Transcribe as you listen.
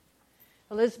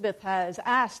Elizabeth has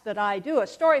asked that I do a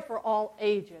story for all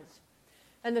ages.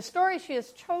 And the story she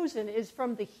has chosen is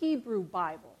from the Hebrew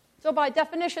Bible. So by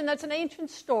definition, that's an ancient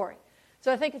story.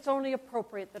 So I think it's only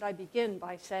appropriate that I begin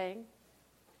by saying,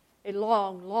 a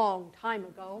long, long time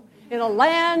ago, in a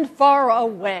land far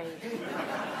away,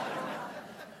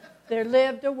 there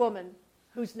lived a woman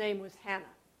whose name was Hannah.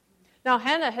 Now,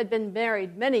 Hannah had been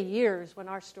married many years when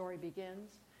our story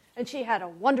begins, and she had a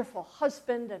wonderful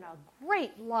husband and a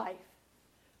great life,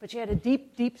 but she had a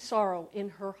deep, deep sorrow in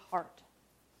her heart.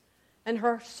 And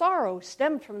her sorrow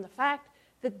stemmed from the fact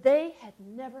that they had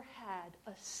never had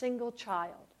a single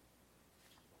child.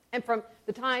 And from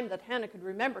the time that Hannah could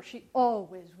remember, she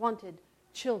always wanted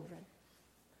children.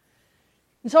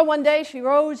 And so one day she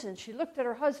rose and she looked at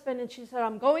her husband and she said,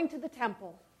 I'm going to the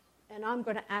temple and I'm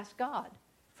going to ask God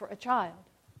for a child.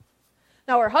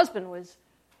 Now her husband was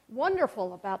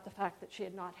wonderful about the fact that she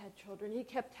had not had children. He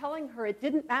kept telling her it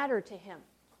didn't matter to him.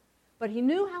 But he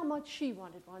knew how much she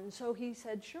wanted one, so he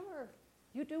said, sure,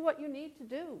 you do what you need to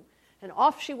do. And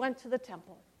off she went to the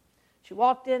temple. She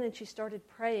walked in and she started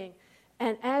praying.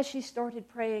 And as she started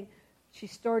praying, she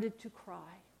started to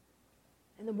cry.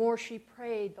 And the more she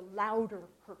prayed, the louder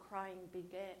her crying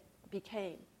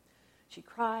became. She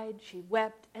cried, she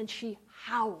wept, and she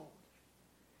howled.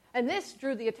 And this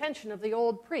drew the attention of the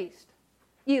old priest,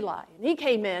 Eli. And he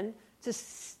came in to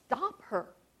stop her.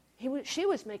 She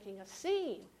was making a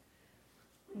scene.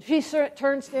 And she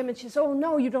turns to him and she says, oh,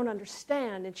 no, you don't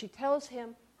understand. And she tells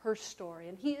him her story.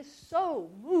 And he is so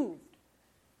moved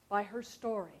by her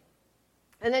story.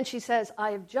 And then she says,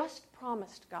 I have just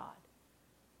promised God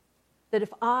that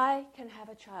if I can have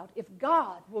a child, if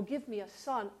God will give me a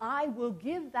son, I will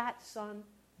give that son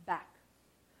back.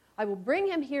 I will bring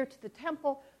him here to the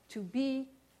temple to be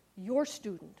your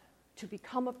student, to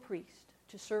become a priest,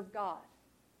 to serve God.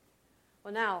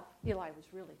 Well, now, Eli was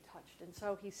really touched, and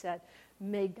so he said,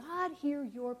 may God hear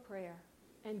your prayer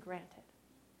and grant it.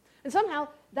 And somehow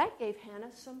that gave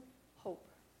Hannah some hope.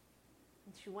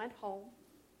 And she went home,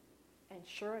 and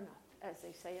sure enough, as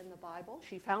they say in the Bible,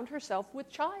 she found herself with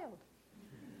child.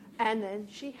 And then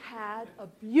she had a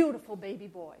beautiful baby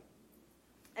boy,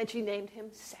 and she named him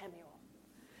Samuel.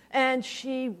 And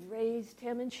she raised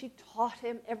him, and she taught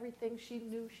him everything she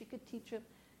knew she could teach him.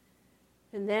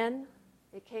 And then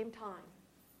it came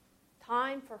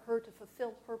time for her to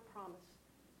fulfill her promise.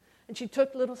 And she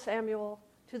took little Samuel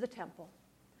to the temple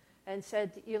and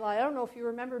said to Eli, I don't know if you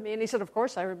remember me. And he said, of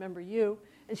course I remember you.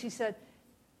 And she said,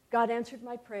 God answered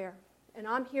my prayer, and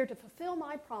I'm here to fulfill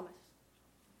my promise,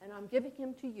 and I'm giving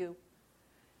him to you.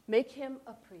 Make him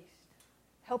a priest.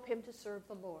 Help him to serve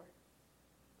the Lord.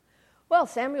 Well,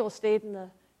 Samuel stayed in the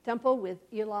temple with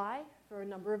Eli for a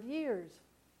number of years.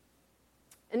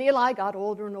 And Eli got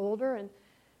older and older, and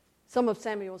some of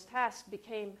Samuel's tasks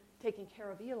became taking care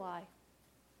of Eli.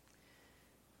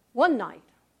 One night,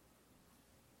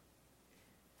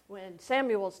 when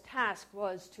Samuel's task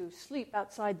was to sleep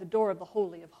outside the door of the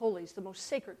Holy of Holies, the most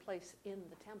sacred place in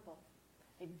the temple,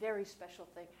 a very special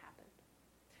thing happened.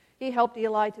 He helped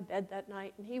Eli to bed that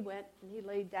night, and he went and he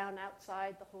laid down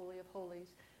outside the Holy of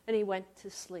Holies, and he went to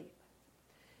sleep.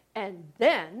 And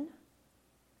then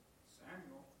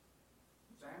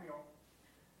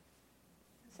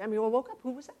Samuel woke up.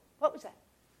 Who was that? What was that?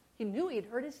 He knew he'd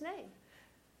heard his name.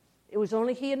 It was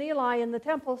only he and Eli in the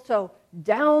temple, so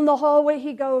down the hallway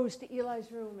he goes to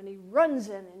Eli's room, and he runs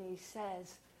in and he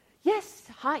says, yes,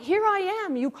 hi, here I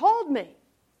am. You called me.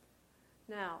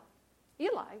 Now,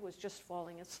 Eli was just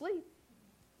falling asleep.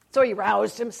 So he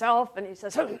roused himself, and he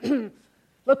says,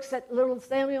 looks at little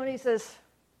Samuel, and he says,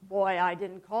 boy, I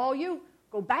didn't call you.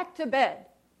 Go back to bed.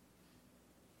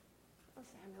 Well,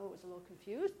 Samuel was a little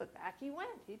confused, but back he went.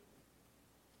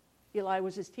 Eli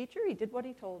was his teacher. He did what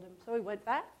he told him. So he went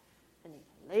back, and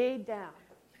he laid down,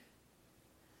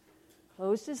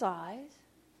 closed his eyes,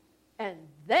 and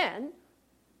then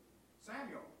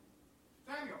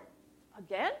Samuel!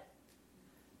 Again,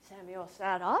 Samuel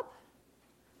sat up,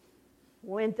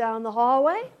 went down the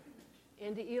hallway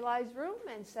into Eli's room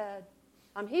and said,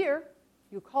 I'm here.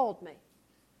 You called me.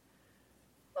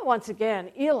 Well, once again,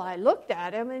 Eli looked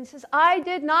at him and says, I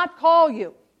did not call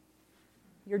you.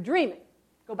 You're dreaming.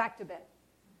 Go back to bed.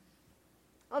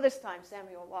 Well, this time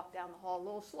Samuel walked down the hall a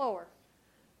little slower.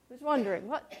 He was wondering,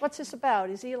 what's this about?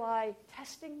 Is Eli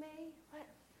testing me?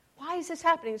 Why is this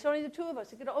happening? It's only the two of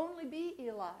us. It could only be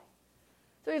Eli.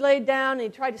 So he laid down and he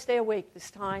tried to stay awake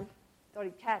this time. Thought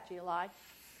he'd catch Eli.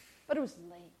 But it was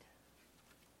late.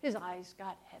 His eyes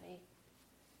got heavy.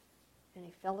 And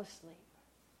he fell asleep.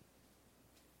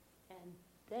 And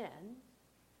then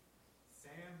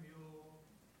Samuel.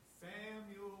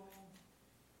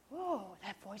 Oh,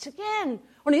 that voice again.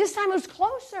 Only this time it was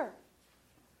closer.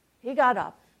 He got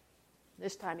up.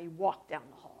 This time he walked down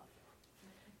the hall.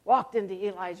 Walked into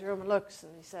Eli's room and looks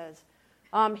and he says,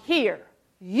 I'm here.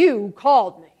 You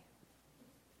called me.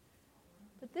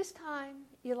 But this time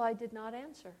Eli did not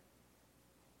answer.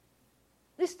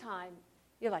 This time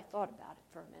Eli thought about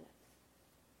it for a minute.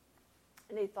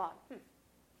 And he thought,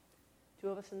 two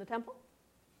of us in the temple.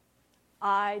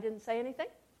 I didn't say anything.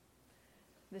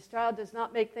 This child does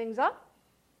not make things up.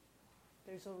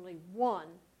 There's only one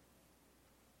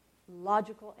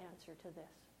logical answer to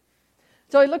this.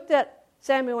 So he looked at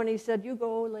Samuel and he said, you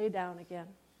go lay down again.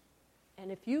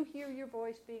 And if you hear your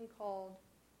voice being called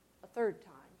a third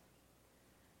time,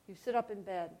 you sit up in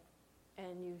bed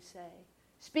and you say,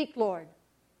 speak, Lord,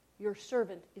 your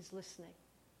servant is listening.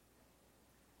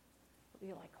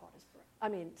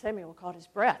 Samuel caught his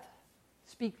breath.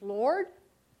 Speak, Lord?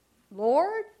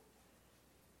 Lord?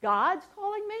 God's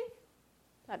calling me?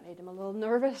 That made him a little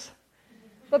nervous.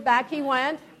 But back he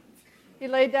went. He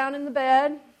laid down in the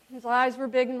bed. His eyes were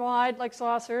big and wide like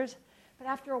saucers. But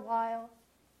after a while,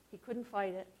 he couldn't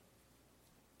fight it.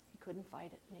 He couldn't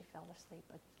fight it, and he fell asleep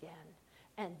again.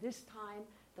 And this time,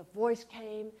 the voice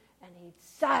came, and he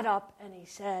sat up, and he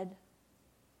said,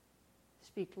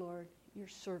 speak, Lord, your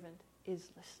servant is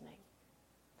listening.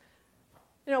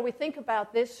 You know, we think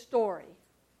about this story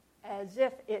as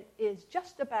if it is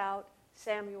just about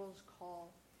Samuel's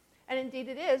call. And indeed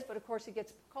it is, but of course he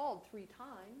gets called 3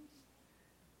 times.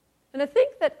 And I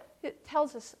think that it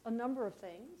tells us a number of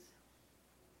things.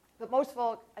 But most of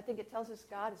all, I think it tells us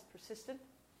God is persistent.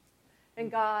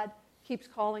 And God keeps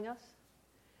calling us.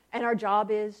 And our job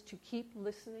is to keep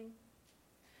listening.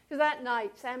 Because that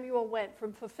night, Samuel went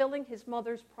from fulfilling his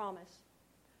mother's promise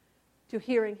to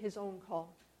hearing his own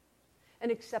call and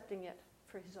accepting it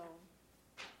for his own.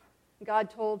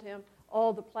 God told him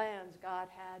all the plans God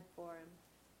had for him.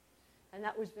 And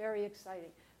that was very exciting.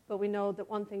 But we know that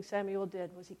one thing Samuel did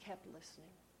was he kept listening.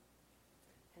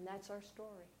 And that's our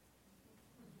story.